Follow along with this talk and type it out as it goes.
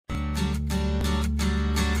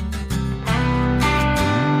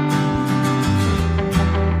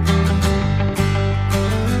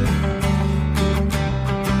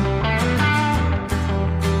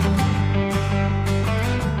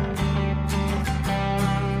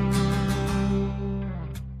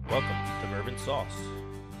Sauce.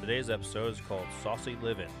 Today's episode is called Saucy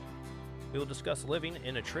Livin. We will discuss living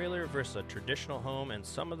in a trailer versus a traditional home and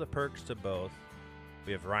some of the perks to both.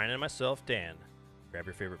 We have Ryan and myself, Dan. Grab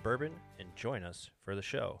your favorite bourbon and join us for the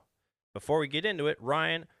show. Before we get into it,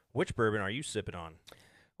 Ryan, which bourbon are you sipping on?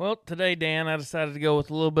 Well, today, Dan, I decided to go with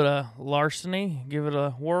a little bit of Larceny, give it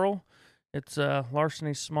a whirl. It's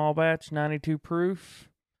Larceny small batch, 92 proof.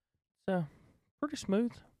 It's pretty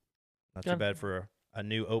smooth. Not too bad for a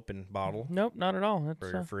new open bottle. Nope, not at all. It's, for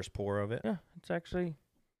your first pour of it. Yeah, it's actually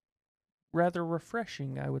rather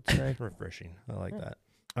refreshing, I would say. Refreshing. I like that.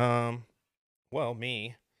 Well,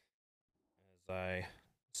 me, as I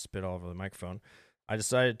spit all over the microphone, I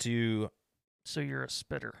decided to... So you're a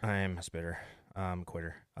spitter. I am a spitter. I'm a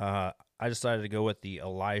quitter. I decided to go with the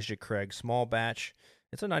Elijah Craig small batch.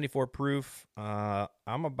 It's a 94 proof. I'm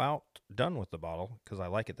about done with the bottle because I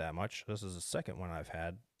like it that much. This is the second one I've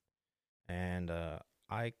had, and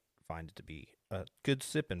I find it to be a good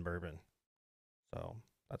sipping bourbon. So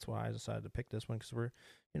that's why I decided to pick this one, because we're,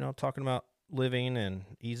 talking about living, and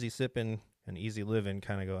easy sipping and easy living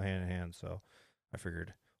kind of go hand in hand. So I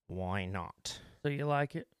figured, why not? So you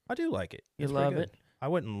like it? I do like it. You It's love pretty it? good. I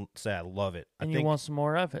wouldn't say I love it. And I you think, want some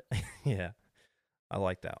more of it? yeah, I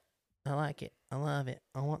like that. I like it. I love it.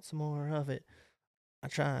 I want some more of it. I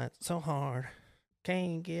tried so hard.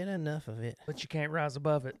 Can't get enough of it. But you can't rise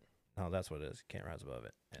above it. Oh, that's what it is. Can't rise above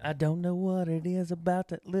it. Yeah. I don't know what it is about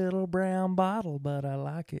that little brown bottle, but I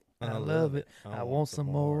like it. I love it. I want some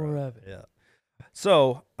more of it. Yeah.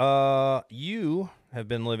 So, you have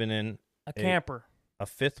been living in A camper. a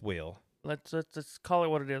fifth wheel Let's call it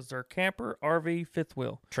what it is. They're a camper, RV, fifth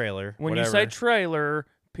wheel. trailer. When whatever. you say trailer,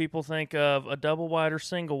 people think of a double wide or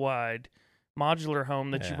single wide modular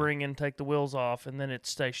home that you Yeah. bring in, take the wheels off, and then it's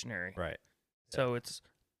stationary. Right. So it's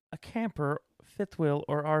a camper, fifth wheel,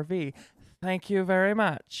 or RV. Thank you very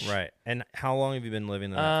much. Right. And how long have you been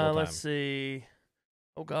living in that full time? Let's see.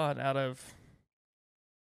 Oh, God, out of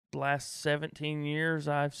the last 17 years,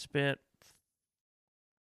 I've spent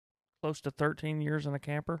close to 13 years in a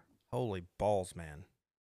camper. Holy balls, man.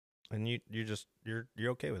 And you're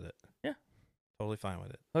okay with it. Yeah. Totally fine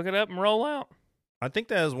with it. Hook it up and roll out. I think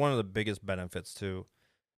that is one of the biggest benefits to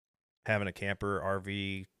having a camper,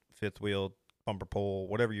 RV, fifth wheel, bumper pole,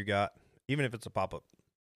 whatever you got, even if it's a pop-up.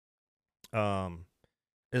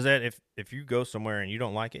 Is that if you go somewhere and you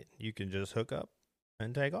don't like it, you can just hook up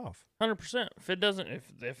and take off. 100%. If it doesn't,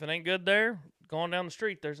 if it ain't good there, going down the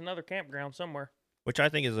street, there's another campground somewhere. Which I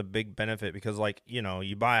think is a big benefit, because,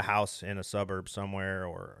 you buy a house in a suburb somewhere,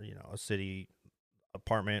 or, a city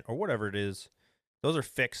apartment or whatever it is, those are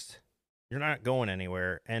fixed. You're not going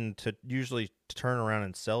anywhere. And to usually turn around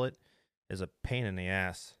and sell it is a pain in the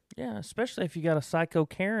ass. Yeah, especially if you got a psycho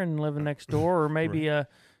Karen living next door, or maybe Right.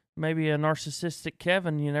 maybe a narcissistic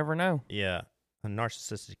Kevin. You never know. Yeah. A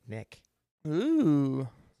narcissistic Nick. Ooh,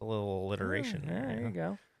 A little alliteration. Yeah, there you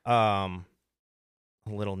go. A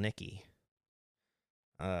little Nicky.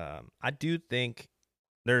 I do think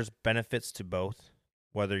there's benefits to both,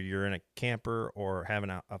 whether you're in a camper or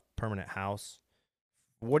having a permanent house.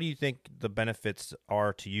 What do you think the benefits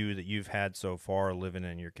are to you that you've had so far living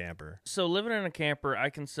in your camper? So living in a camper,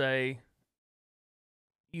 I can say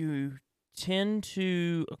you tend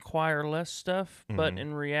to acquire less stuff, but Mhm.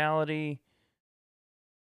 in reality,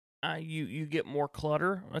 you get more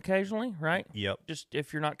clutter occasionally, right? Yep. Just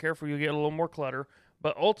if you're not careful, you'll get a little more clutter.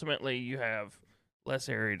 But ultimately, you have less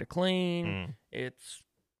area to clean. Mm. It's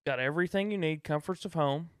got everything you need, comforts of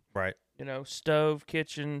home. Right. Stove,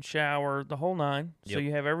 kitchen, shower, the whole nine. So Yep.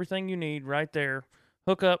 you have everything you need right there.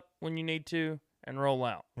 Hook up when you need to and roll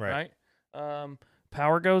out. Right.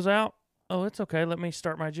 Power goes out. Oh, it's okay. Let me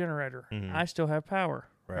start my generator. Mhm. I still have power.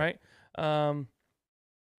 Right.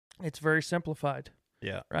 It's very simplified.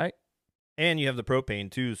 Yeah. Right. And you have the propane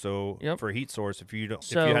too, so Yep. for a heat source, if you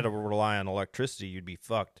So- had to rely on electricity, you'd be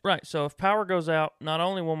fucked. Right. So if power goes out, not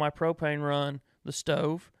only will my propane run the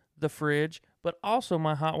stove, the fridge, but also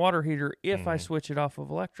my hot water heater if I Mhm. switch it off of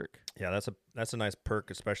electric. Yeah, that's a nice perk,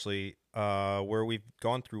 especially where we've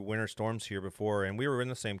gone through winter storms here before, and we were in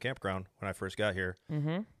the same campground when I first got here,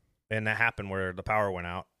 Mm-hmm. and that happened where the power went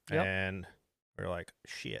out, Yep. and we were like,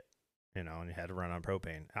 shit, and you had to run on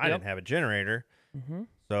propane. I Yep. didn't have a generator, Mm-hmm.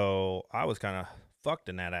 so I was kind of fucked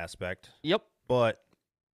in that aspect, Yep. but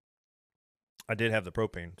I did have the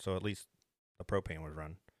propane, so at least the propane was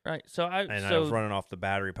run. Right. So I I was running off the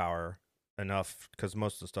battery power enough, because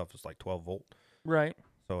most of the stuff is like 12 volt. right.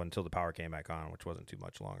 So until the power came back on, which wasn't too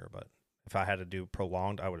much longer. But if I had to do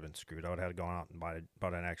prolonged, I would have been screwed. I would have had to go out and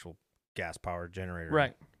bought an actual gas powered generator.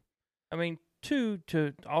 Right. I mean, to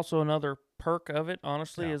also another perk of it,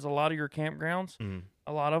 honestly, Yeah. is a lot of your campgrounds. Mhm.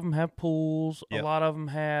 A lot of them have pools. Yep. A lot of them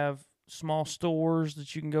have small stores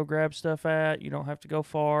that you can go grab stuff at. You don't have to go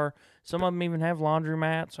far. Some of them even have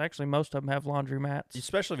laundromats. Actually, most of them have laundromats.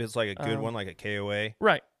 Especially if it's like a good one, like a KOA.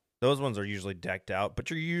 Right. Those ones are usually decked out, but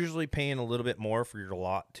you're usually paying a little bit more for your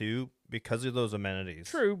lot too because of those amenities.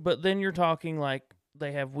 True, but then you're talking like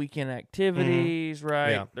they have weekend activities,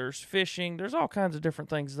 right? Yeah. There's fishing. There's all kinds of different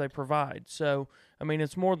things they provide. So, I mean,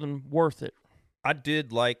 it's more than worth it. I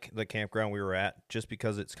did like the campground we were at just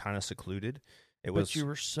because it's kind of secluded. But you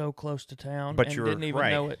were so close to town but and you were didn't even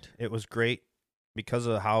right. know it. It was great because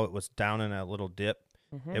of how it was down in a little dip.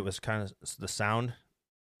 Mhm. It was kind of, the sound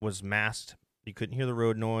was masked. You couldn't hear the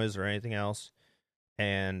road noise or anything else.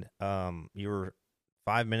 And you were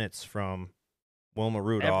 5 minutes from Wilma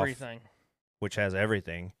Rudolph, Everything. which has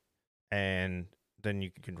everything. And then you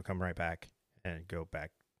can come right back and go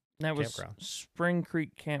back. That was Campground. Spring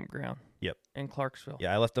Creek Campground. Yep. In Clarksville.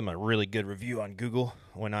 Yeah, I left them a really good review on Google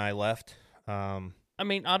when I left. I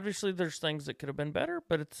mean, obviously, there's things that could have been better,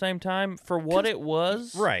 but at the same time, for what it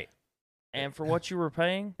was, Right. and for what you were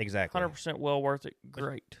paying, Exactly. 100% well worth it.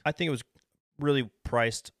 Great. I think it was really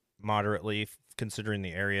priced moderately considering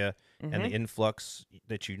the area and the Mhm. influx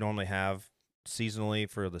that you normally have seasonally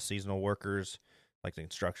for the seasonal workers, like the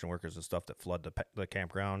construction workers and stuff that flood the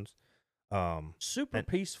campgrounds. Super and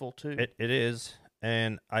peaceful too. It is.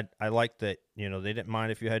 And I like that, they didn't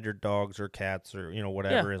mind if you had your dogs or cats or,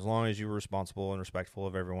 whatever, as long as you were responsible and respectful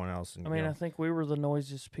of everyone else. And, I mean, I think we were the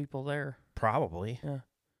noisiest people there. probably. Yeah.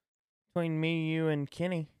 Between me, you, and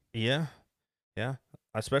Kenny. Yeah. Yeah.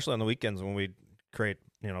 Especially on the weekends when we'd create,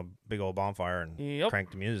 big old bonfire and Yep.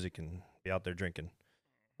 crank the music and be out there drinking.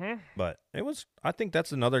 Hmm. But I think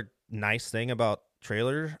that's another nice thing about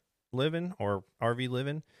trailer living or RV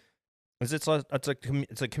living is it's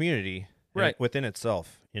a community Right. within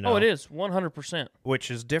itself, Oh, it is 100%. which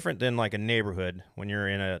is different than like a neighborhood when you're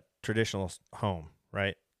in a traditional home,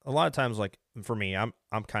 right? A lot of times, like for me, I'm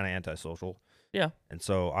kind of antisocial. Yeah. And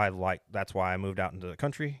so that's why I moved out into the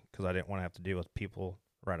country because I didn't want to have to deal with people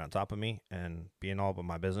right on top of me and being all about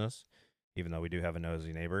my business, even though we do have a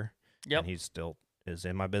nosy neighbor. Yep. And he still is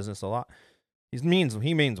in my business a lot. He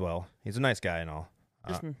means well. He's a nice guy and all.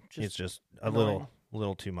 It's just a annoying.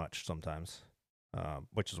 little too much sometimes,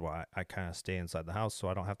 which is why I kind of stay inside the house so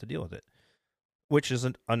I don't have to deal with it. Which is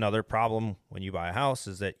another problem when you buy a house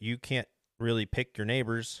is that you can't really pick your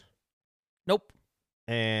neighbors. Nope.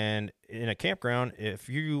 And in a campground, if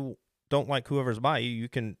you don't like whoever's by you, you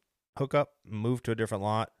can hook up, move to a different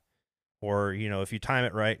lot, or if you time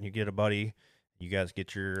it right and you get a buddy, you guys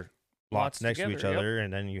get your lots next to each together, other,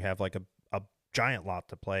 and then you have like a giant lot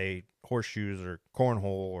to play horseshoes or cornhole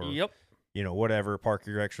or Yep. whatever. Park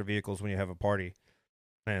your extra vehicles when you have a party.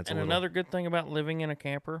 And Another good thing about living in a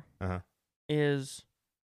camper Uh-huh. is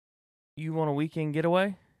you want a weekend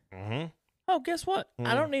getaway. Mm-hmm. Oh, guess what? I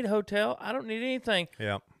Mm. don't need a hotel. I don't need anything.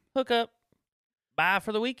 Yeah. Hook up. Bye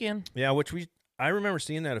for the weekend. Yeah, which I remember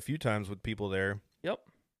seeing that a few times with people there. Yep.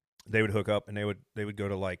 They would hook up and they would go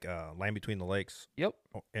to like Land Between the Lakes. Yep.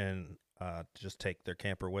 And just take their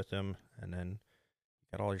camper with them, and then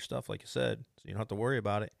you got all your stuff, like you said, so you don't have to worry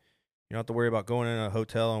about it. You don't have to worry about going in a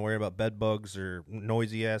hotel and worry about bed bugs or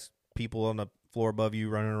noisy ass people on the floor above you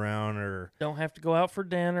running around, or Don't have to go out for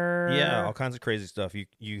dinner. yeah, all kinds of crazy stuff.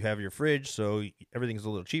 You have your fridge, so everything's a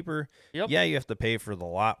little cheaper. Yep. Yeah, you have to pay for the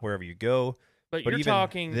lot wherever you go, But but you're even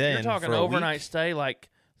talking then, for a overnight week- stay like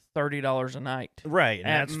 $30 a night. right? And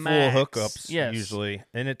At that's max, full hookups yes. usually,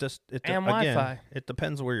 and And again, Wi-Fi. it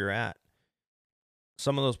depends where you're at.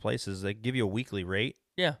 Some of those places they give you a weekly rate.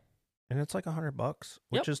 Yeah. And it's like $100,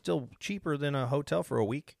 which Yep. is still cheaper than a hotel for a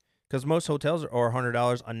week, because most hotels are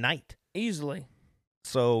 $100 a night. Easily.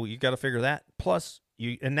 So you got to figure that. Plus,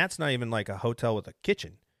 and that's not even like a hotel with a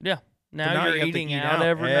kitchen. Yeah. So Now, you you're have to eating eat out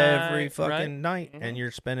every night. fucking right? night, Mhm. and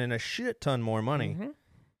you're spending a shit ton more money. Mhm.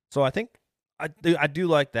 So I think I do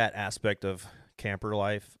like that aspect of camper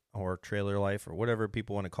life or trailer life or whatever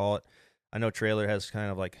people want to call it. I know trailer has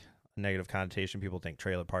kind of like a negative connotation. People think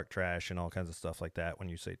trailer park trash and all kinds of stuff like that when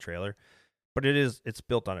you say trailer. But it's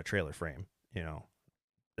built on a trailer frame,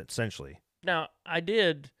 essentially. Now, I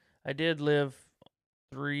did live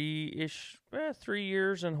 3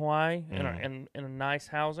 years in Hawaii in a nice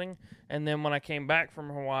housing. And then when I came back from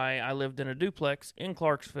Hawaii, I lived in a duplex in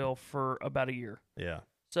Clarksville for about a year. Yeah.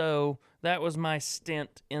 So that was my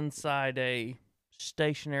stint inside a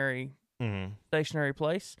stationary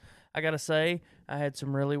place. I got to say, I had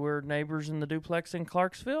some really weird neighbors in the duplex in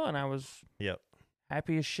Clarksville, and I was Yep.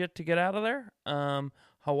 happy as shit to get out of there.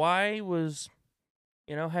 Hawaii was,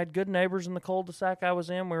 Had good neighbors in the cul-de-sac I was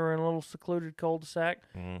in. We were in a little secluded cul-de-sac.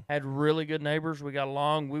 Mm. Had really good neighbors. We got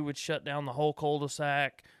along. We would shut down the whole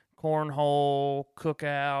cul-de-sac, cornhole,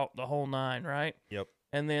 cookout, the whole nine, right? Yep.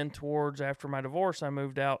 And then after my divorce, I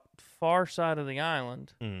moved out far side of the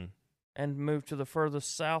island and moved to the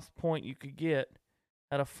furthest south point you could get.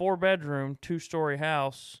 Had a 4-bedroom, 2-story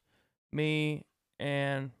house. Me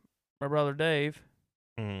and my brother Dave.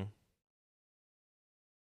 Mm.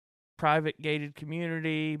 Private gated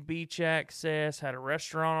community, beach access, had a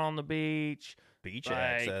restaurant on the beach. Beach like,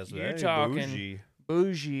 access. You talking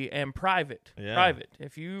bougie and private. Yeah. Private.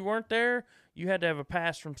 If you weren't there, you had to have a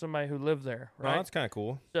pass from somebody who lived there, right? Oh, that's kind of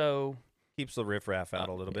cool. So keeps the riffraff out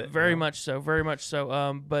a little bit. Very much so. Very much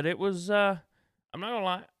so. But it was, I'm not going to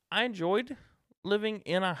lie, I enjoyed living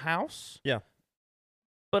in a house. Yeah.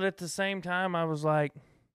 But at the same time, I was like,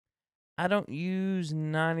 I don't use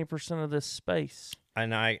 90% of this space.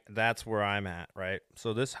 And that's where I'm at, right?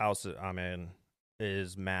 So this house that I'm in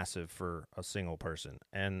is massive for a single person.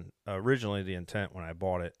 And originally the intent when I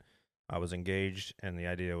bought it, I was engaged, and the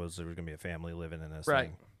idea was there was going to be a family living in this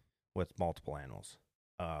thing with multiple animals.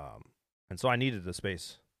 And so I needed the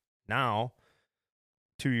space. Now,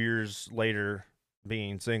 2 years later,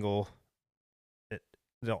 being single,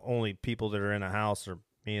 the only people that are in the house are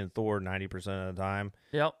me and Thor 90% of the time.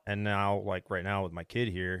 Yep. And now, like right now with my kid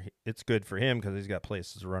here, it's good for him because he's got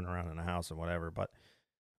places to run around in the house and whatever. But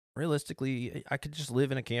realistically, I could just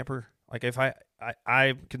live in a camper. Like if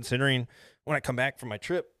I'm considering when I come back from my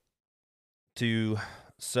trip to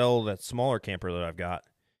sell that smaller camper that I've got,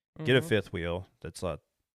 get a fifth wheel that's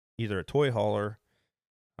either a toy hauler,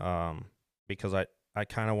 because I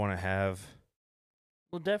kind of want to have.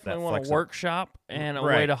 We'll definitely want a workshop and a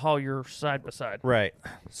way to haul your side by side. Right.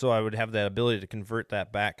 So I would have that ability to convert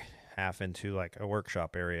that back half into like a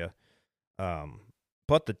workshop area.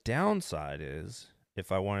 But the downside is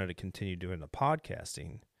if I wanted to continue doing the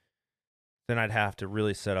podcasting, then I'd have to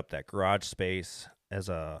really set up that garage space as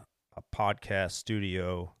a podcast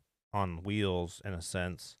studio on wheels in a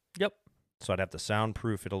sense. Yep. So I'd have to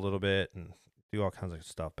soundproof it a little bit and do all kinds of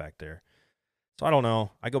stuff back there. So I don't know.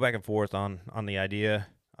 I go back and forth on the idea.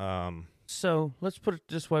 So let's put it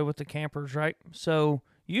this way with the campers, right? So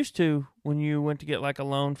used to, when you went to get like a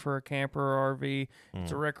loan for a camper or RV,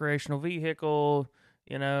 it's a recreational vehicle,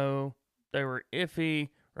 they were iffy,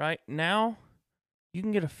 right? Now you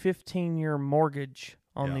can get a 15-year mortgage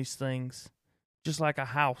on these things, just like a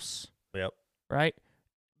house. Yep. Right?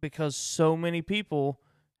 Because so many people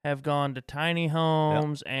have gone to tiny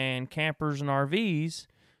homes and campers and RVs.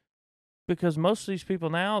 Because most of these people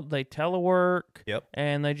now, they telework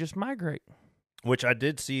and they just migrate. Which I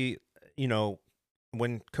did see,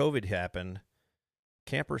 when COVID happened,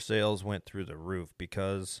 camper sales went through the roof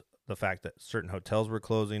because the fact that certain hotels were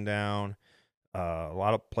closing down. A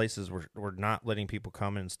lot of places were not letting people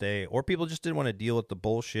come and stay, or people just didn't want to deal with the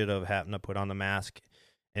bullshit of having to put on the mask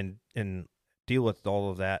and deal with all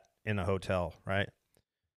of that in a hotel, right?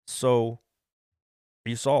 So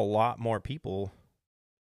you saw a lot more people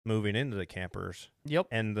moving into the campers. Yep.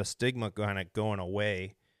 And the stigma kind of going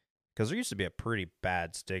away, because there used to be a pretty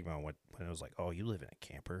bad stigma when it was like, oh, you live in a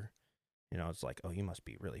camper. It's like, oh, you must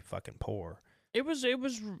be really fucking poor. It was.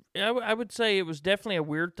 I would say it was definitely a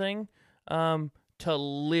weird thing to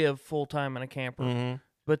live full time in a camper. Mm-hmm.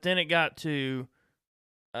 But then it got to,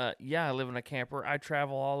 I live in a camper. I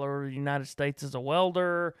travel all over the United States as a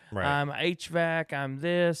welder. Right. I'm HVAC. I'm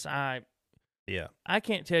this. Yeah. I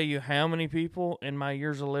can't tell you how many people in my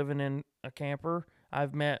years of living in a camper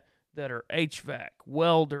I've met that are HVAC,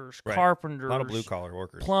 welders, carpenters, a lot of blue collar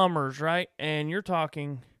workers, plumbers, right? And you're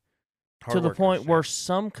talking hard to the workers, point where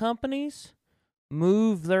some companies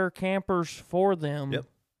move their campers for them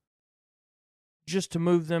just to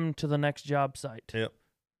move them to the next job site. Yep.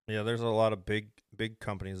 Yeah, there's a lot of big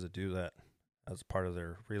companies that do that as part of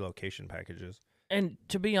their relocation packages. And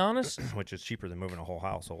to be honest, which is cheaper than moving a whole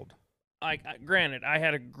household. Granted, I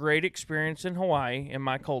had a great experience in Hawaii in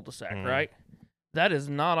my cul-de-sac, right? That is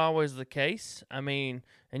not always the case. I mean,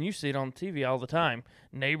 and you see it on TV all the time.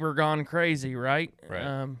 Neighbor gone crazy, right?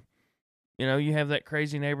 Right. You have that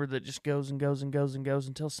crazy neighbor that just goes and goes and goes and goes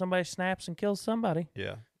until somebody snaps and kills somebody.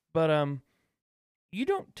 Yeah. But you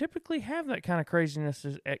don't typically have that kind of craziness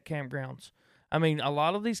at campgrounds. I mean, a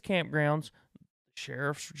lot of these campgrounds,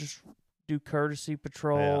 sheriffs just do courtesy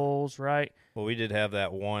patrols, right? Well, we did have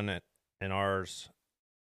that one in ours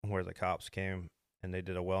where the cops came and they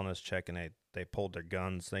did a wellness check, and they pulled their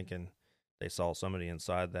guns thinking they saw somebody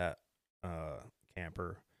inside that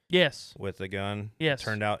camper. Yes. With a gun. Yes. It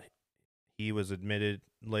turned out he was admitted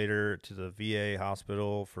later to the VA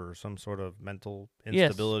hospital for some sort of mental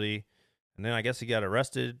instability. And then I guess he got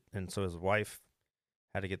arrested, and so his wife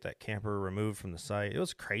had to get that camper removed from the site. It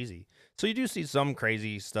was crazy. So you do see some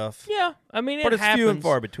crazy stuff. Yeah, I mean, but it it's happens. few and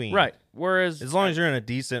far between. Right. Whereas, as long as you're in a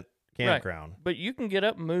decent campground. But you can get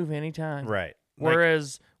up and move anytime. Right.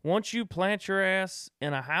 Whereas once you plant your ass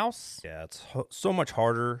in a house, yeah, it's so much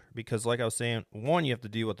harder because, like I was saying, one, you have to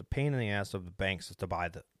deal with the pain in the ass of the banks to buy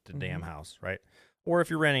the damn house, right? Or if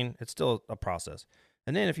you're renting, it's still a process.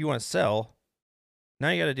 And then if you want to sell, now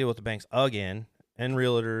you got to deal with the banks again and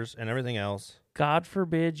realtors and everything else. God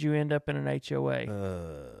forbid you end up in an HOA.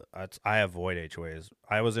 I avoid HOAs.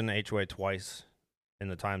 I was in an HOA twice in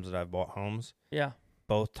the times that I've bought homes. Yeah.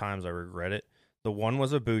 Both times I regret it. The one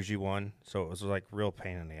was a bougie one, so it was like real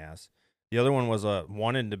pain in the ass. The other one was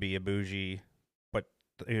wanted to be a bougie, but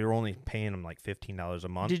you're only paying them like $15 a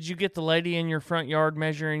month. Did you get the lady in your front yard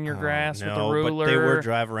measuring your grass with a ruler? But they would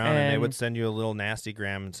drive around and they would send you a little nasty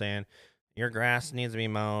gram and saying, your grass needs to be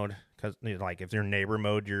mowed. Because, like, if your neighbor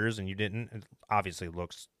mowed yours and you didn't, it obviously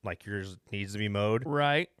looks like yours needs to be mowed.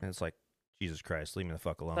 Right. And it's like, Jesus Christ, leave me the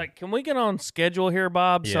fuck alone. Like, can we get on schedule here,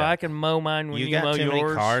 Bob, so I can mow mine when you mow yours? You got too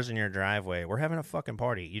many cars in your driveway. We're having a fucking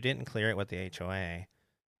party. You didn't clear it with the HOA.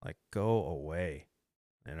 Like, go away,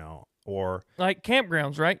 you know? Or like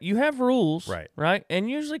campgrounds, right? You have rules, right? And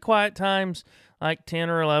usually quiet times like 10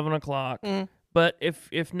 or 11 o'clock. But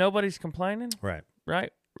if nobody's complaining,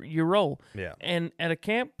 right, you roll. Yeah. And at a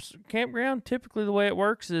campground, typically the way it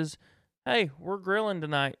works is, hey, we're grilling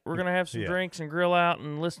tonight. We're going to have some drinks and grill out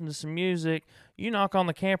and listen to some music. You knock on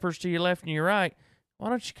the campers to your left and your right. Why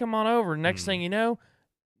don't you come on over? Next thing you know,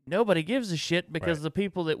 nobody gives a shit because the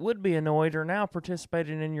people that would be annoyed are now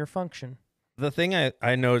participating in your function. The thing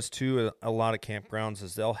I noticed, too, a lot of campgrounds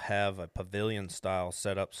is they'll have a pavilion style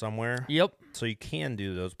set up somewhere. Yep. So you can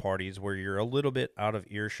do those parties where you're a little bit out of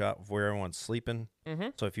earshot of where everyone's sleeping. Mm-hmm.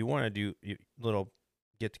 So if you want to do a little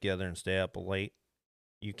get together and stay up late,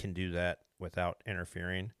 you can do that without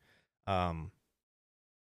interfering. You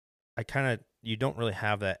don't really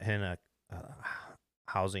have that in a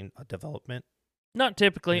housing development. Not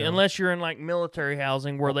typically, unless you're in like military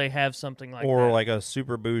housing where they have something like that. Or like a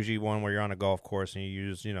super bougie one where you're on a golf course and you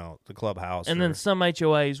use, the clubhouse. And then some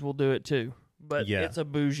HOAs will do it too. But it's a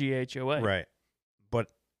bougie HOA. Right. But,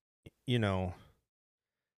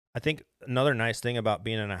 I think another nice thing about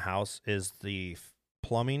being in a house is the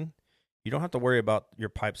plumbing. You don't have to worry about your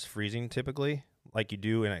pipes freezing typically like you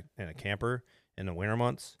do in a camper in the winter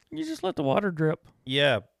months. You just let the water drip.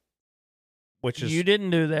 Yeah. Which is, you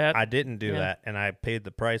didn't do that. I didn't do that, and I paid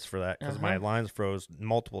the price for that because my lines froze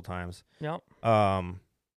multiple times. Yep.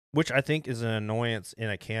 Which I think is an annoyance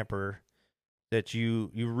in a camper that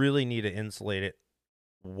you really need to insulate it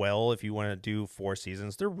well if you want to do 4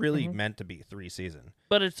 seasons. They're really meant to be 3 seasons.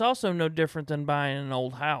 But it's also no different than buying an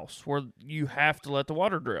old house where you have to let the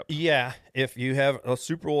water drip. Yeah, if you have a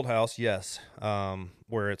super old house, yes,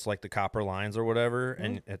 where it's like the copper lines or whatever,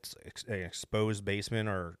 and it's an exposed basement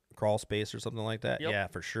or crawl space or something like that. Yep. Yeah,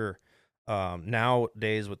 for sure.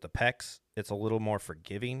 Nowadays with the PEX, it's a little more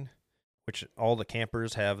forgiving, which all the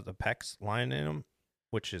campers have the PEX line in them,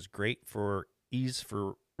 which is great for ease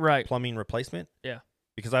for plumbing replacement. Yeah.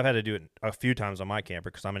 Because I've had to do it a few times on my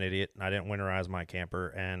camper because I'm an idiot and I didn't winterize my camper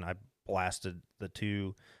and I blasted the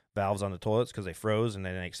 2 valves on the toilets because they froze and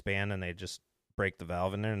then they expand and they just break the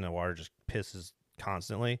valve in there and the water just pisses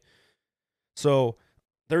constantly. So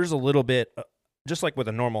there's a little bit, just like with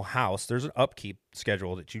a normal house, there's an upkeep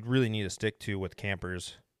schedule that you really need to stick to with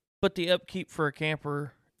campers. But the upkeep for a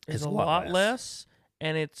camper is a lot less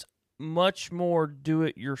and it's much more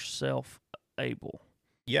do-it-yourself able.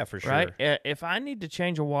 Yeah, for sure. Right? If I need to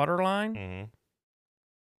change a water line,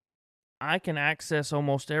 I can access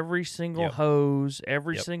almost every single hose,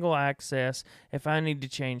 every single access. If I need to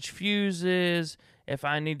change fuses, if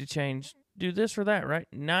I need to do this or that, right?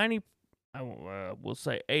 We'll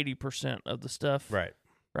say 80% of the stuff,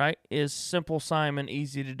 right, is simple Simon,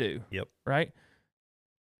 easy to do. Yep. Right?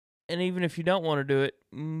 And even if you don't want to do it,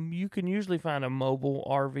 you can usually find a mobile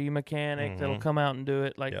RV mechanic that'll come out and do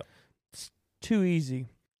it. Like, it's too easy.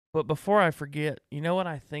 But before I forget, you know what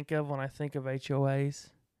I think of when I think of HOAs?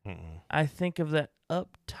 I think of that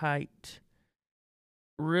uptight,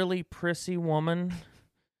 really prissy woman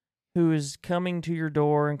who is coming to your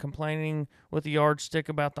door and complaining with a yardstick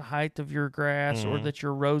about the height of your grass or that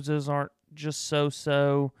your roses aren't just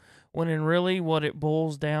so-so, when in really what it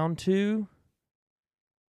boils down to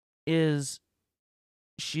is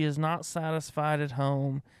she is not satisfied at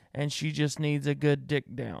home and she just needs a good dick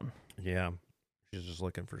down. Yeah. She's just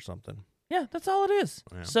looking for something. Yeah, that's all it is.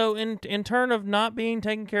 Yeah. So in turn of not being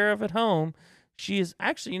taken care of at home, She is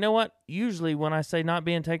actually, you know what? Usually when I say not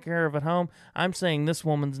being taken care of at home, I'm saying this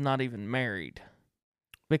woman's not even married.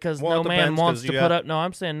 Because Well, no it man depends, wants 'cause to you put have- up. No,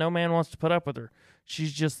 I'm saying no man wants to put up with her.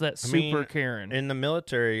 She's just that super Karen. In the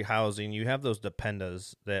military housing, you have those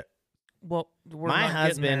dependas that Well, we're my not getting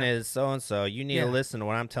husband there. is so and so. You need Yeah. to listen to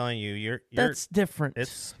what I'm telling you. You're That's different.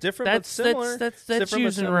 It's different but similar. That's Different but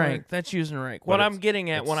using similar. rank. That's using rank. But What I'm it's-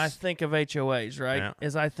 getting at when I it's- think of HOAs, right, Yeah.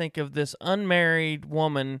 is I think of this unmarried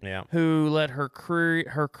woman Yeah. who let her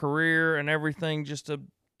career and everything just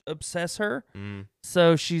obsess her. Mm.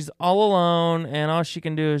 So she's all alone, and all she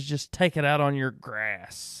can do is just take it out on your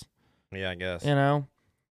grass, Yeah, I guess. you know?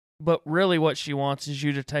 But really what she wants is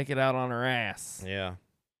you to take it out on her ass, Yeah,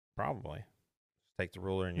 probably. Take the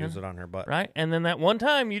ruler and Yeah. use it on her butt. right? And then that one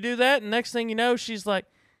time you do that, and next thing you know, she's like,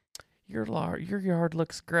 your yard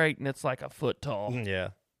looks great, and it's like a foot tall. Yeah.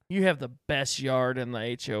 You have the best yard in the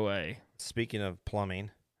HOA. Speaking of plumbing,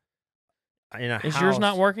 in a Is house, yours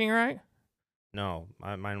not working right? No,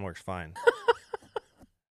 mine works fine.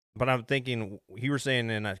 But I'm thinking, you were saying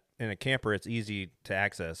in a camper it's easy to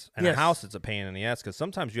access. In Yes. a house it's a pain in the ass because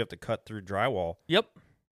sometimes you have to cut through drywall, Yep.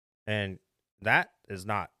 and that's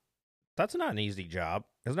not an easy job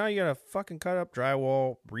because now you gotta fucking cut up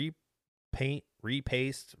drywall, repaint,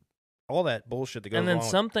 repaste, all that bullshit that goes And then along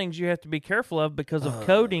some things you have to be careful of because of Ugh,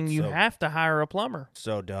 coding. You so- have to hire a plumber.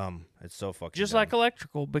 So dumb. It's so fucking Just dumb. like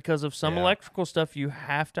electrical, because of some Yeah. electrical stuff, you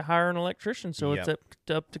have to hire an electrician, so it's Yep.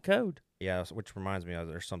 up to code. Yeah, which reminds me,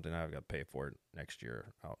 there's something I've got to pay for next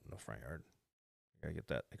year out in the front yard. Gotta get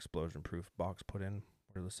that explosion-proof box put in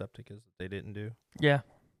where the septic is that they didn't do. Yeah.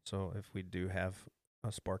 So if we do have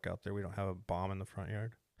a spark out there, we don't have a bomb in the front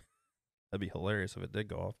yard. That'd be hilarious if it did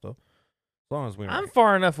go off, though. As long as we I'm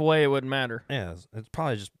far enough away, it wouldn't matter. yeah, it's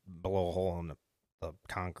probably just blow a hole in the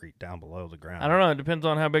concrete down below the ground. I don't know. It depends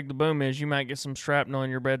on how big the boom is. You might get some shrapnel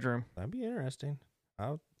in your bedroom. That'd be interesting.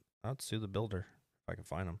 I'd sue the builder if I could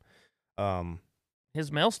find him.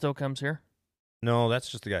 His mail still comes here. No, that's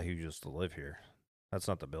just the guy who used to live here. That's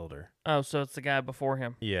not the builder. Oh, so it's the guy before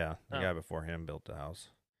him. Yeah, the Oh. guy before him built the house.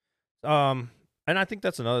 And I think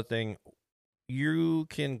that's another thing. You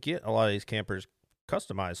can get a lot of these campers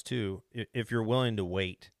customized too if you're willing to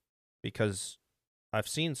wait, because I've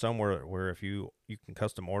seen somewhere where if you can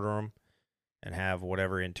custom order them and have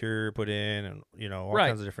whatever interior put in and all Right.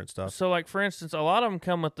 kinds of different stuff. So, like for instance, a lot of them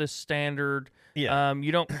come with this standard. Yeah,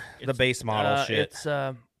 You don't the it's, base model shit. It's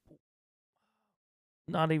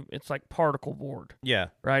not even. It's like particle board, Yeah,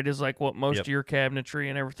 right? Is like what most Yep. of your cabinetry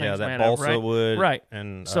and everything's that made balsa of, right? wood. Right.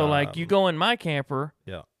 And So, like you go in my camper,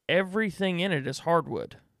 Yeah. everything in it is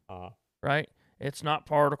hardwood, right? It's not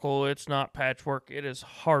particle. It's not patchwork. It is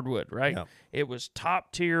hardwood, right? Yeah. It was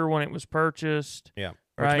top tier when it was purchased. Yeah, which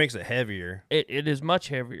Right. makes it heavier. It is much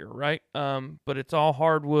heavier, right? But it's all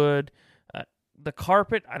hardwood. The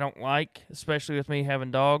carpet I don't like, especially with me having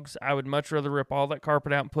dogs. I would much rather rip all that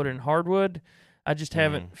carpet out and put it in hardwood. I just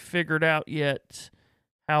haven't figured out yet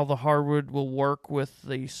how the hardwood will work with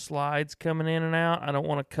the slides coming in and out. I don't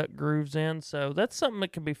want to cut grooves in, so that's something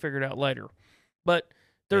that can be figured out later. But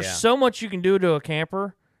there's Yeah. so much you can do to a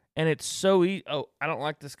camper, and it's so easy. Oh, I don't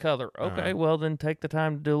like this color. Okay, well then take the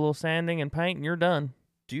time to do a little sanding and paint, and you're done.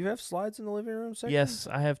 Do you have slides in the living room section? Yes,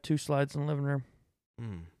 I have 2 slides in the living room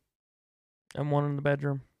Mm. and 1 in the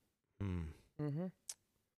bedroom. Mm. Mm-hmm.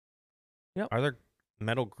 Are there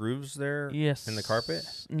metal grooves there? Yes. In the carpet?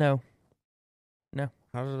 No,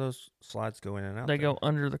 How do those slides go in and out? they there? go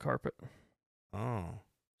under the carpet. Oh,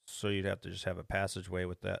 so you'd have to just have a passageway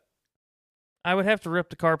with that. I would have to rip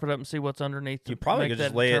the carpet up and see what's underneath. You to probably make could that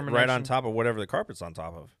just lay it right on determination. top of whatever the carpet's on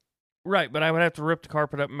top of. Right, but I would have to rip the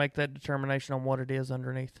carpet up and make that determination on what it is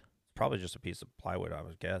underneath. It's probably just a piece of plywood, I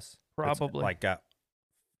would guess. It's Probably. like got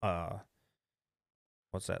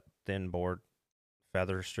what's that thin board,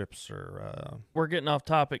 feather strips or We're getting off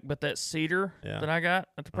topic, but that cedar Yeah. that I got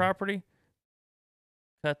at the property,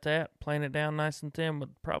 cut that, plane it down nice and thin,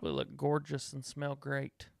 would probably look gorgeous and smell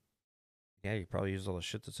great. yeah, you probably use all the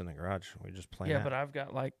shit that's in the garage. We just play. Yeah, but I've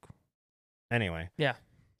got like, anyway. Yeah.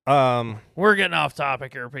 I we're getting off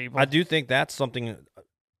topic here, people. do think that's something,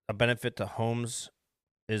 a benefit to homes,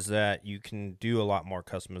 is that you can do a lot more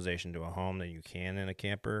customization to a home than you can in a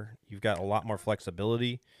camper. You've got a lot more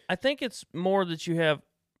flexibility. I think it's more that you have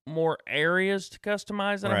more areas to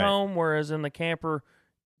customize in Right. a home, whereas in the camper,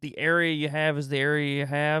 the area you have is the area you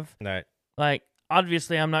have. Right. Like,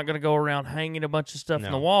 obviously, I'm not going to go around hanging a bunch of stuff in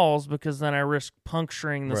No. the walls because then I risk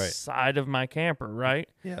puncturing the Right. side of my camper, right?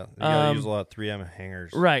 Yeah. You gotta use Um, a lot of 3M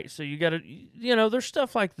hangers. Right. So you got to, there's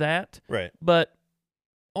stuff like that. Right. But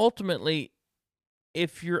ultimately,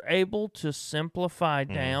 if you're able to simplify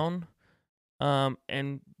down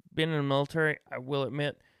and being in the military, I will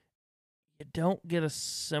admit, you don't get to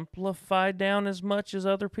simplify down as much as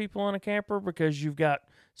other people in a camper because you've got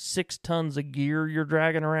 6 tons of gear you're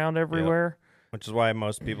dragging around everywhere. Yep. Which is why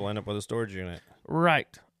most people end up with a storage unit. Right.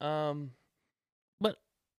 But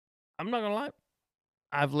I'm not gonna lie,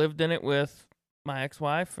 I've lived in it with my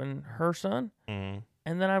ex-wife and her son, and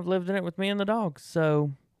then I've lived in it with me and the dog.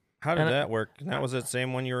 So how did that work? And that was the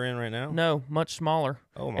same one you're in right now? No, much smaller.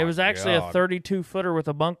 Oh my! It was actually God. a 32-footer with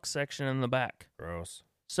a bunk section in the back. Gross.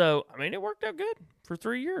 So I mean, it worked out good for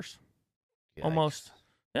 3 years, Yikes. almost.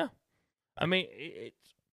 Yeah. I mean,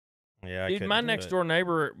 yeah. Dude, my next door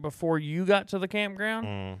neighbor before you got to the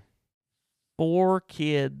campground, 4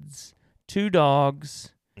 kids, 2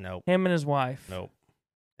 dogs. Nope. Him and his wife. Nope.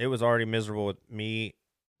 It was already miserable with me,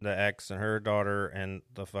 the ex, and her daughter, and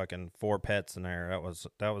the fucking 4 pets in there.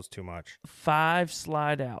 That was too much. 5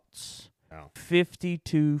 slide outs. Oh.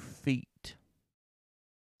 52 feet.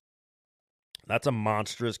 That's a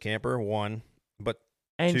monstrous camper, one. But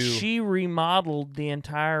and 2, she remodeled the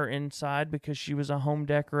entire inside because she was a home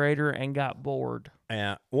decorator and got bored.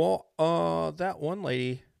 Yeah. Well, that one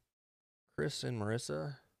lady, Chris and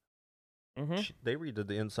Marissa, they redid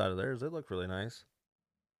the inside of theirs. It looked really nice.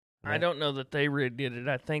 I don't know that they redid it.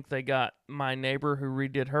 I think they got my neighbor who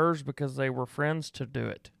redid hers because they were friends to do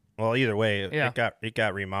it. Well, either way, yeah. it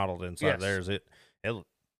got remodeled inside theirs. It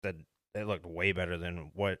looked way better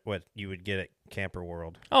than what you would get at Camper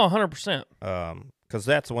World. Oh, 100%. Because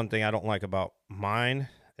that's one thing I don't like about mine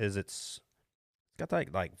is it's got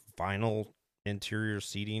that like vinyl interior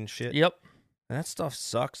seating shit. Yep. And that stuff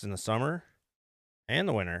sucks in the summer and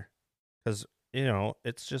the winter because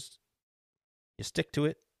it's just you stick to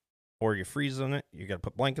it or you freeze on it. You got to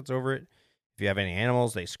put blankets over it. If you have any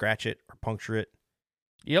animals, they scratch it or puncture it.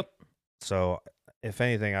 Yep. So if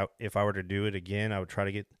anything, if I were to do it again, I would try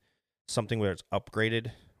to get something where it's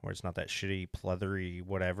upgraded, where it's not that shitty, pleathery,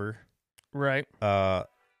 whatever. Right.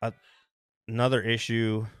 Another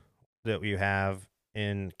issue that you have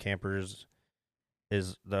in campers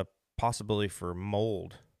is the possibility for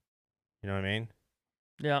mold. You know what I mean?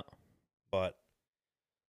 Yeah. But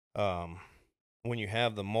when you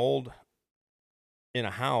have the mold in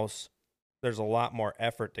a house, there's a lot more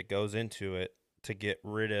effort that goes into it to get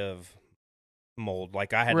rid of mold.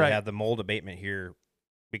 Like I had to have the mold abatement here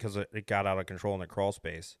because it got out of control in the crawl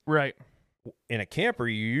space. Right. In a camper,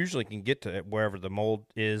 you usually can get to wherever the mold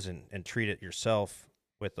is and treat it yourself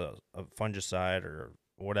with a fungicide or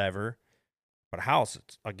whatever. But a house,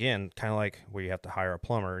 it's, again, kind of like where you have to hire a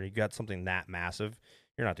plumber. You got something that massive,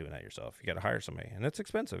 you're not doing that yourself. You got to hire somebody. And it's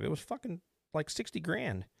expensive. It was fucking like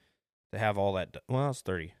 $60,000 to have all that. Well, it's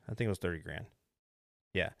 30. I think it was $30,000.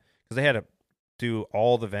 Yeah. Because they had to do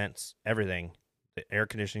all the vents, everything. The air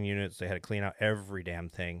conditioning units, they had to clean out every damn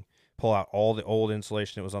thing, pull out all the old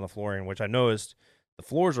insulation that was on the flooring, which I noticed the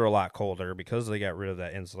floors are a lot colder because they got rid of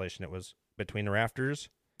that insulation that was between the rafters.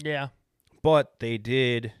 Yeah. But they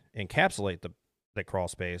did encapsulate the crawl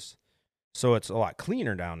space, so it's a lot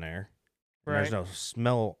cleaner down there. Right. There's no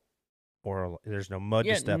smell or there's no mud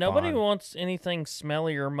to step on. Nobody wants anything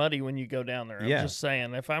smelly or muddy when you go down there. I'm just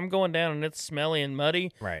saying, if I'm going down and it's smelly and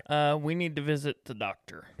muddy, right, we need to visit the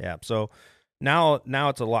doctor. Yeah, so now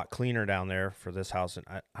it's a lot cleaner down there for this house, and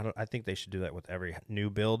I think they should do that with every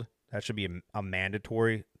new build. That should be a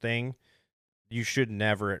mandatory thing. They should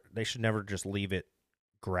never just leave it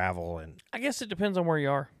gravel. And I guess it depends on where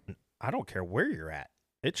you are. I don't care where you're at.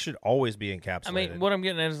 It should always be encapsulated. I mean, what I'm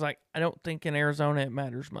getting at is like, I don't think in Arizona it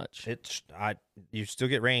matters much. You still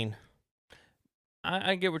get rain.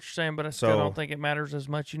 I get what you're saying, but I still don't think it matters as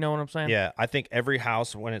much. You know what I'm saying? Yeah, I think every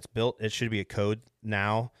house, when it's built, it should be a code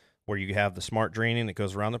now where you have the smart draining that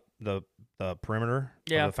goes around the perimeter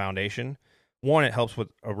of the foundation. One, it helps with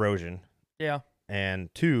erosion. Yeah.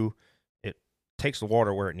 And 2, it takes the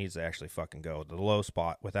water where it needs to actually fucking go, the low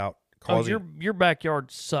spot, without causing... your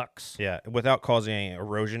backyard sucks. Yeah, without causing any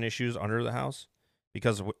erosion issues under the house.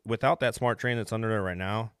 Because without that smart drain that's under there right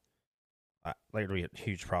now, there'd be a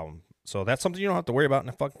huge problem. So that's something you don't have to worry about in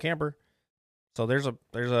a fucking camper. So there's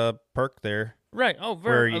a perk there. Right. Oh,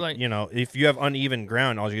 very. Where if you have uneven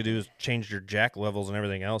ground, all you do is change your jack levels and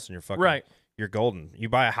everything else, and you're fucking right. You're golden. You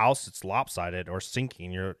buy a house that's lopsided or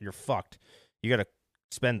sinking, you're fucked. You got to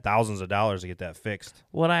spend thousands of dollars to get that fixed.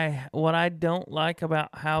 What I don't like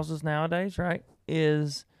about houses nowadays, right,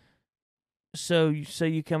 is so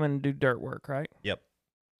you come in and do dirt work, right? Yep.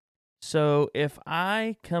 So if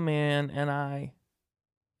I come in and I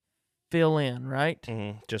fill in, right?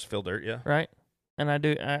 Mm-hmm. Just fill dirt, yeah. Right? And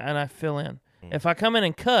I fill in. Mm-hmm. If I come in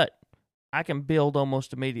and cut, I can build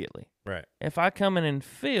almost immediately. Right. If I come in and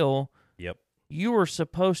fill, yep, you were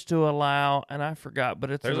supposed to allow, and I forgot, but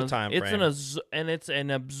it's There's a time frame. It's an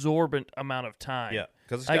absorbent amount of time. Yeah,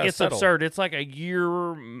 because It's absurd. It's like a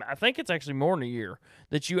year. I think it's actually more than a year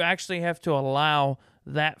that you actually have to allow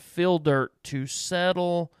that fill dirt to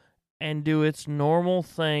settle and do its normal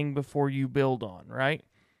thing before you build on, right?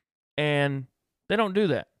 And they don't do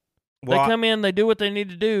that. Well, they come in, they do what they need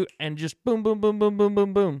to do, and just boom, boom, boom, boom, boom,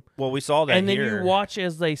 boom, boom. Well, we saw that and then here. you watch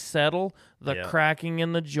as they settle, the cracking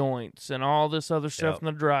in the joints and all this other stuff in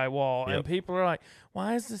the drywall. And people are like,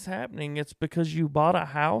 why is this happening? It's because you bought a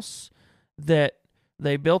house that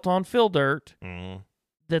they built on fill dirt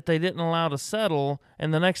that they didn't allow to settle,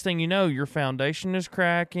 and the next thing you know, your foundation is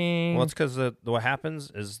cracking. Well, it's because what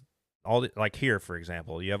happens is like here, for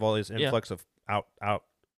example, you have all this influx of out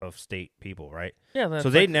of state people, right? Yeah. That's so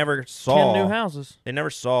they never saw 10 new houses. They never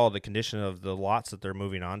saw the condition of the lots that they're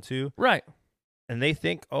moving on to. Right. And they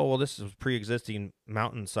think, oh, well, this is pre-existing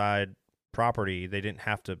mountainside property. They didn't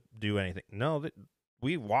have to do anything. No,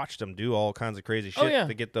 we watched them do all kinds of crazy shit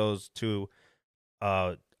to get those to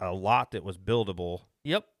a lot that was buildable.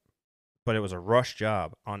 Yep. But it was a rush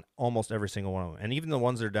job on almost every single one of them. And even the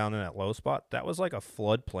ones that are down in that low spot, that was like a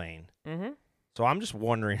floodplain. Mm-hmm. So I'm just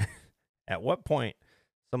wondering at what point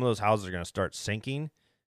some of those houses are going to start sinking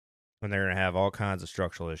and they're going to have all kinds of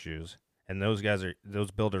structural issues. And those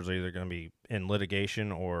builders are either going to be in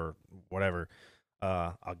litigation or whatever.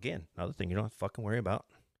 Again, another thing you don't have to fucking worry about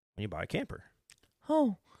when you buy a camper.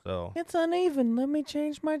 Oh, so it's uneven. Let me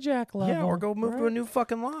change my jack level. Yeah, or go move to a new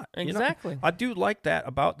fucking lot. Exactly. You know, I do like that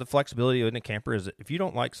about the flexibility in a camper is that if you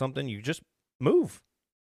don't like something, you just move.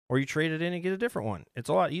 Or you trade it in and get a different one. It's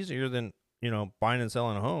a lot easier than, buying and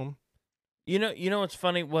selling a home. You know what's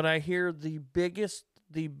funny? What I hear the biggest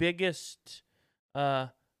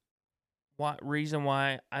reason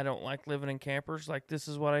why I don't like living in campers, like this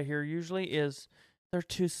is what I hear usually, is they're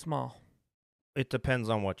too small. It depends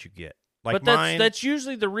on what you get. Like but that's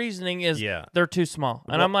usually the reasoning is they're too small.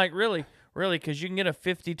 And I'm like, really? Because you can get a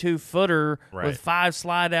 52-footer with 5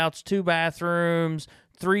 slide outs, 2 bathrooms,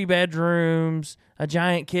 3 bedrooms, a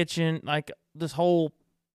giant kitchen, like this whole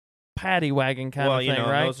paddy wagon kind of thing,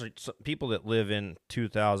 right? Those are people that live in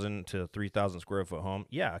 2,000 to 3,000 square foot home.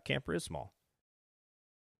 Yeah, a camper is small.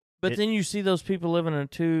 But then you see those people living in a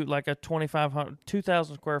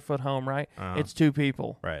 2,000 square foot home, right? It's 2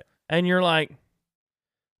 people. Right. And you're like...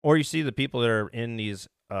 Or you see the people that are in these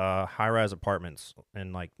high-rise apartments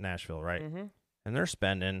in, like, Nashville, right? Mm-hmm. And they're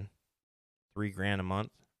spending $3,000 a month.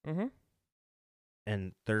 Mm-hmm.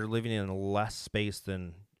 And they're living in less space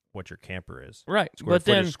than what your camper is. Right. Square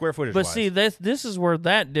footage wise. See, this is where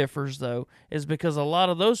that differs, though, is because a lot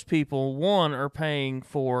of those people, one, are paying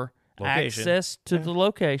for access to the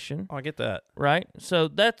location. Oh, I get that. Right? So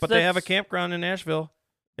But they have a campground in Nashville.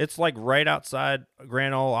 It's like right outside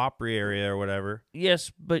Grand Ole Opry area or whatever.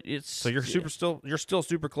 Yes, but it's... So you're still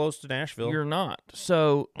super close to Nashville. You're not.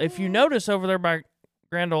 So if you notice over there by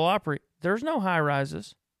Grand Ole Opry, there's no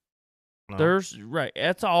high-rises. No.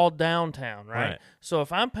 That's all downtown, right? So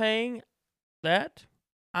if I'm paying that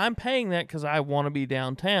because I want to be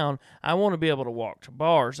downtown. I want to be able to walk to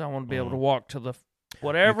bars. I want to be able to walk to the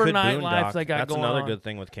whatever nightlife they got going on. That's another good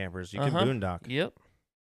thing with campers. You can boondock. Yep.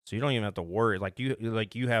 So you don't even have to worry. Like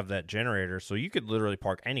you have that generator, so you could literally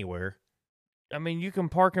park anywhere. I mean, you can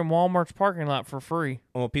park in Walmart's parking lot for free.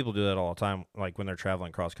 Well, people do that all the time, like when they're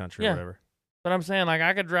traveling cross country or whatever. But I'm saying,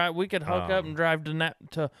 like, we could hook up and drive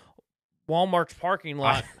to Walmart's parking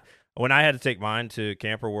lot. When I had to take mine to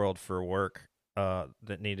Camper World for work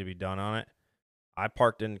that needed to be done on it, I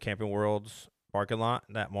parked in Camping World's parking lot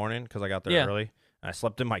that morning because I got there early. And I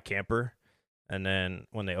slept in my camper, and then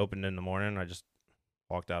when they opened in the morning, I just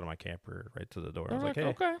walked out of my camper right to the door. I was like, hey.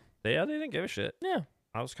 Okay. They didn't give a shit. Yeah.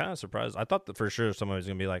 I was kind of surprised. I thought that for sure somebody was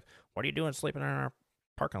going to be like, what are you doing sleeping in our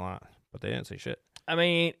parking lot? But they didn't say shit. I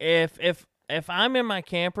mean, if I'm in my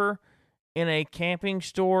camper in a camping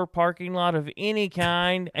store parking lot of any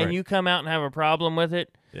kind and you come out and have a problem with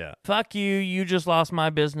it, fuck you. You just lost my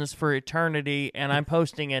business for eternity, and I'm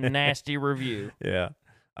posting a nasty review. Yeah.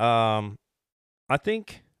 I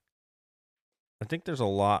think there's a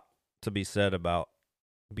lot to be said about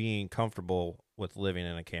being comfortable with living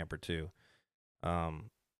in a camper too.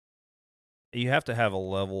 You have to have a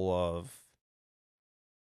level of...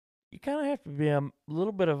 You kind of have to be a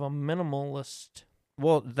little bit of a minimalist.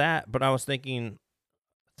 Well, but I was thinking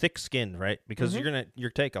thick-skinned, right? Because you're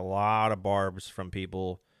take a lot of barbs from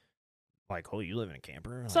people like, oh, you live in a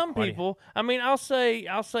camper? Like, some people. I mean, I'll say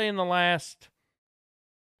in the last...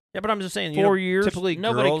 Yeah, but I'm just saying, 4 years, typically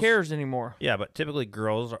nobody cares anymore. Yeah, but typically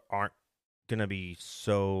girls aren't going to be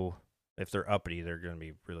so... If they're uppity, they're going to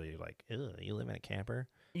be really like, ew, you live in a camper?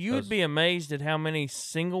 You would be amazed at how many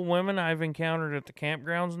single women I've encountered at the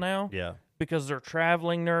campgrounds now. Yeah. Because they're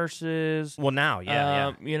traveling nurses. Well, now,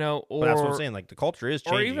 yeah. You know, or but that's what I'm saying. Like, the culture is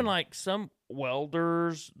changing. Or even like some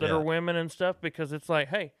welders that are women and stuff, because it's like,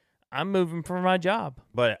 hey, I'm moving for my job.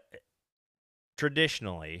 But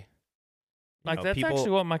traditionally, like that's actually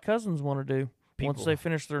what my cousins want to do once they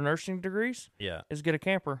finish their nursing degrees. Yeah, is get a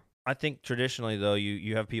camper. I think traditionally though,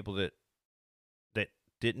 you have people that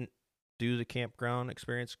didn't do the campground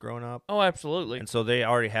experience growing up. Oh, absolutely. And so they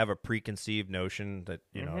already have a preconceived notion that,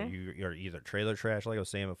 you know, you're either trailer trash, like I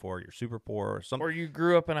was saying before, you're super poor or something. Or you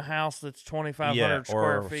grew up in a house that's 2,500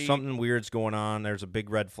 square feet. Or something weird's going on. There's a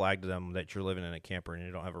big red flag to them that you're living in a camper and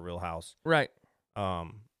you don't have a real house. Right.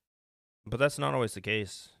 But that's not always the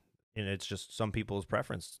case. And it's just some people's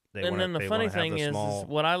preference. And then the funny thing is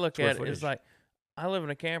what I look at is like, I live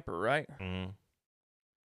in a camper, right? Mm-hmm.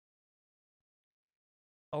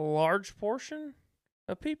 A large portion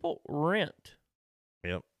of people rent.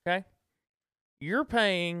 Yep. Okay. You're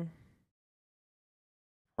paying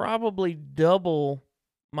probably double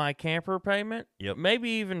my camper payment. Yep.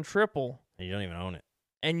 Maybe even triple. And you don't even own it.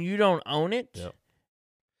 And you don't own it. Yep.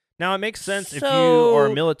 Now it makes sense if you are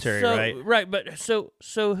military, right? Right, but so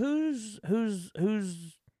who's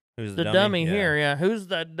the dummy here? Yeah, who's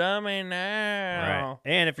the dummy now? Right.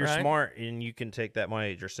 And if you're smart and you can take that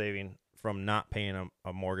money that you're saving from not paying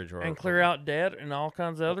a mortgage or clear out debt and all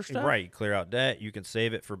kinds of other stuff. Right, clear out debt. You can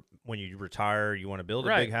save it for when you retire. You want to build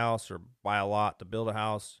a big house or buy a lot to build a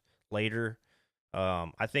house later.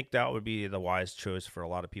 I think that would be the wise choice for a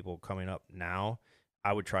lot of people coming up now.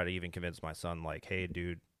 I would try to even convince my son, like, hey,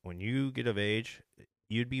 dude, when you get of age,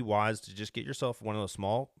 you'd be wise to just get yourself one of those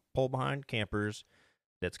small pull-behind campers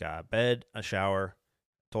that's got a bed, a shower,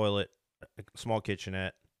 toilet, a small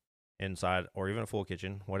kitchenette inside, or even a full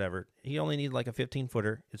kitchen, whatever. You only need like a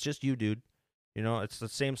 15-footer. It's just you, dude. You know, it's the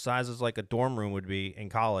same size as like a dorm room would be in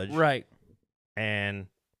college. Right. And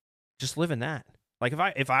just live in that. Like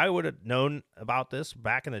if I would have known about this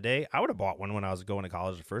back in the day, I would have bought one when I was going to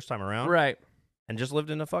college the first time around. Right. And just lived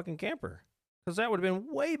in a fucking camper. Because that would have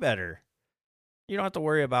been way better. You don't have to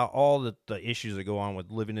worry about all the issues that go on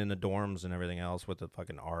with living in the dorms and everything else with the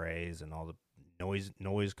fucking RAs and all the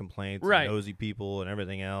noise complaints, and nosy people and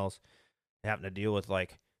everything else. Having to deal with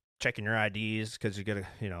like checking your IDs because you gotta,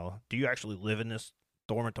 do you actually live in this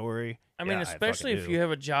dormitory? I mean, especially if you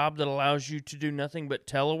have a job that allows you to do nothing but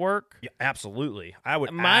telework. Yeah, absolutely. I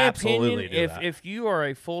would. My absolutely opinion, do that. if you are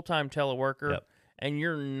a full-time teleworker and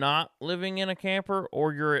you're not living in a camper,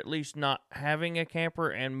 or you're at least not having a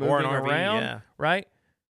camper and moving around, right?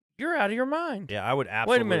 You're out of your mind. Yeah, I would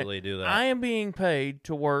absolutely do that. I am being paid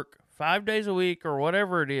to work 5 days a week or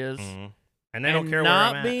whatever it is, and they don't care where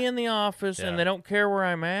I'm at. Not be in the office, and they don't care where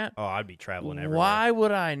I'm at. Oh, I'd be traveling everywhere. Why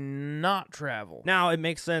would I not travel? Now, it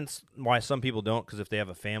makes sense why some people don't, because if they have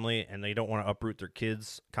a family and they don't want to uproot their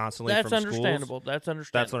kids constantly from schools. That's understandable.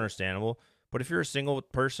 That's understandable. But if you're a single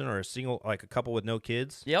person or a couple with no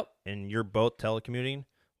kids, and you're both telecommuting,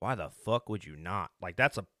 why the fuck would you not? Like,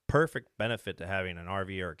 that's a perfect benefit to having an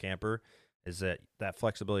RV or a camper, is that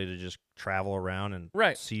flexibility to just travel around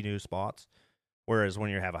and see new spots. Whereas when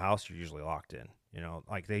you have a house, you're usually locked in.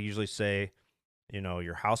 Like they usually say,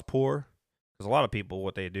 you're house poor. Because a lot of people,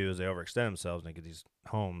 what they do is they overextend themselves and they get these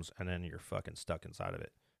homes, and then you're fucking stuck inside of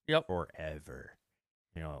it. Forever.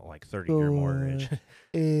 Like 30-year mortgage.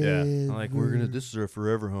 Yeah. Like, this is our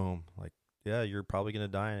forever home. Like, yeah, you're probably going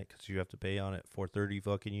to die in it because you have to pay on it for 30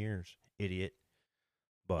 fucking years. Idiot.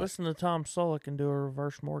 But listen to Tom Selleck and do a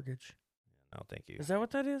reverse mortgage. No, thank you. Is that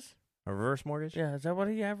what that is? A reverse mortgage? Yeah, is that what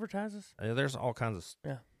he advertises? There's all kinds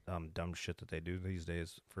of dumb shit that they do these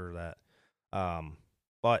days for that.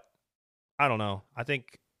 But I don't know. I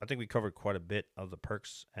think we covered quite a bit of the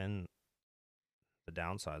perks and the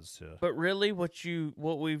downsides too. But really, what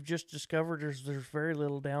we've just discovered is there's very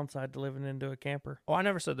little downside to living into a camper. Oh, I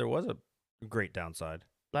never said there was a great downside.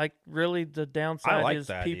 Like, really, the downside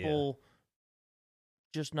is people idea.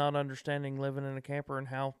 Just not understanding living in a camper and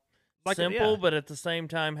how simple, but at the same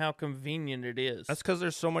time, how convenient it is. That's because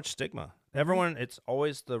there's so much stigma. Everyone, it's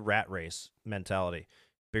always the rat race mentality.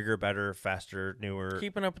 Bigger, better, faster, newer.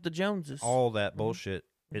 Keeping up with the Joneses. All that bullshit.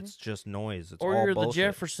 It's just noise. It's all you're bullshit. The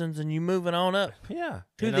Jeffersons and you moving on up. To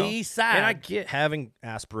the east side. And I get having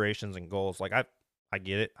aspirations and goals. Like, I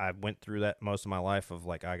get it. I went through that most of my life of,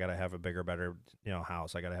 like, I got to have a bigger, better,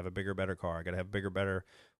 house. I got to have a bigger, better car. I got to have a bigger, better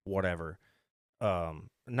whatever.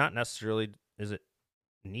 Not necessarily is it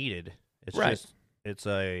needed. It's just it's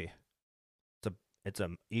a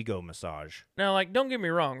ego massage. Now, like, don't get me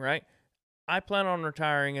wrong, right? I plan on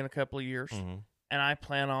retiring in a couple of years, and I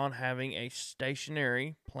plan on having a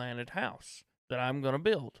stationary planted house that I'm going to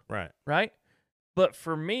build. Right. Right? But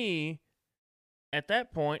for me, at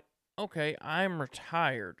that point, okay, I'm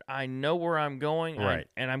retired. I know where I'm going, Right.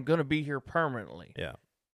 and I'm going to be here permanently. Yeah.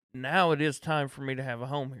 Now it is time for me to have a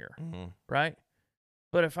home here. Mm-hmm. Right?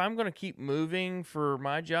 But if I'm going to keep moving for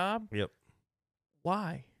my job, Yep.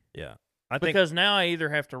 why? Yeah. Because now I either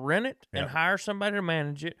have to rent it and Yep. hire somebody to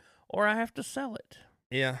manage it, or I have to sell it.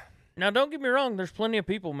 Yeah. Now, don't get me wrong. There's plenty of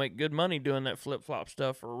people make good money doing that flip-flop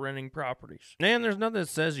stuff or renting properties. And there's nothing that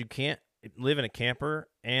says you can't live in a camper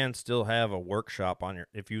and still have a workshop on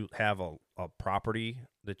if you have a property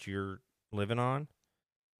that you're living on.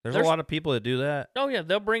 There's a lot of people that do that. Oh, yeah.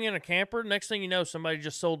 They'll bring in a camper. Next thing you know, somebody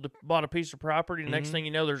just bought a piece of property. Next thing you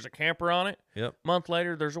know, there's a camper on it. Yep. Month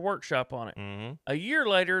later, there's a workshop on it. Mm-hmm. A year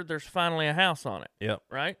later, there's finally a house on it. Yep.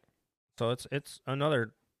 Right? So it's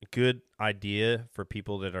another good idea for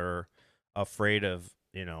people that are afraid of,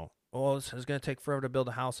 oh, it's going to take forever to build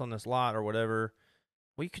a house on this lot or whatever.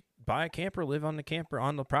 Well, you could buy a camper, live on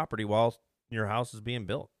the property while your house is being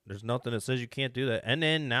built. There's nothing that says you can't do that. And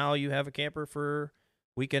then now you have a camper for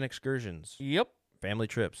weekend excursions. Yep. Family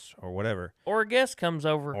trips or whatever. Or a guest comes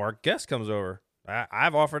over.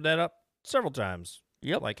 I've offered that up several times.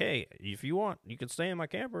 Yep. Like, hey, if you want, you can stay in my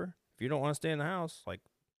camper. If you don't want to stay in the house, like,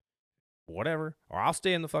 whatever. Or I'll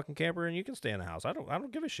stay in the fucking camper and you can stay in the house. I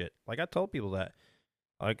don't give a shit. Like, I told people that.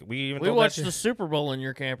 Like, we watched the Super Bowl in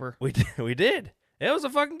your camper. We did. It was a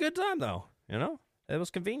fucking good time though. It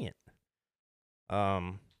was convenient.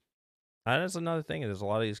 That's another thing. There's a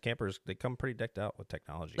lot of these campers. They come pretty decked out with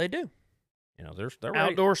technology. They do. They're ready.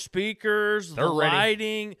 Outdoor speakers, They're the ready.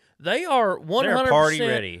 lighting. They are 100% They're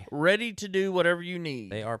party ready to do whatever you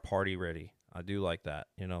need. They are party ready. I do like that.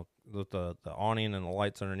 With the awning and the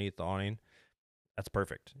lights underneath the awning, that's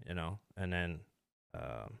perfect. And then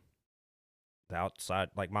the outside,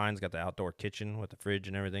 like mine's got the outdoor kitchen with the fridge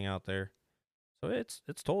and everything out there. So it's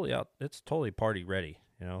totally out. It's totally party ready.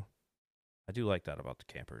 I do like that about the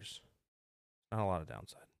campers. Not a lot of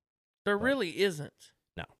downside. There really isn't.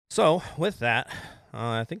 No. So with that,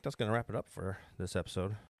 I think that's gonna wrap it up for this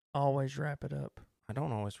episode. Always wrap it up. I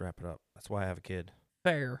don't always wrap it up. That's why I have a kid.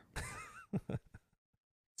 Fair.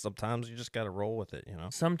 Sometimes you just gotta roll with it.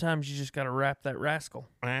 Sometimes you just gotta wrap that rascal.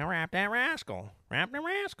 Wrap that rascal. Wrap the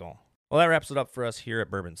rascal. Well, that wraps it up for us here at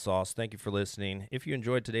Bourbon Sauce. Thank you for listening. If you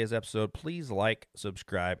enjoyed today's episode, please like,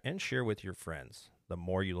 subscribe, and share with your friends. The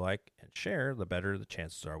more you like and share, the better the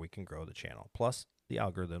chances are we can grow the channel. Plus, the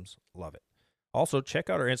algorithms love it. Also, check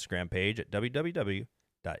out our Instagram page at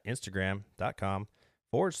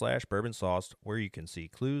www.instagram.com/Bourbon Sauce, where you can see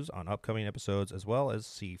clues on upcoming episodes as well as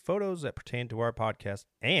see photos that pertain to our podcast,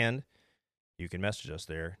 and you can message us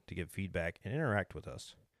there to give feedback and interact with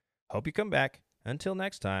us. Hope you come back. Until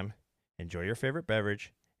next time, enjoy your favorite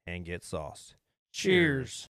beverage and get sauced. Cheers.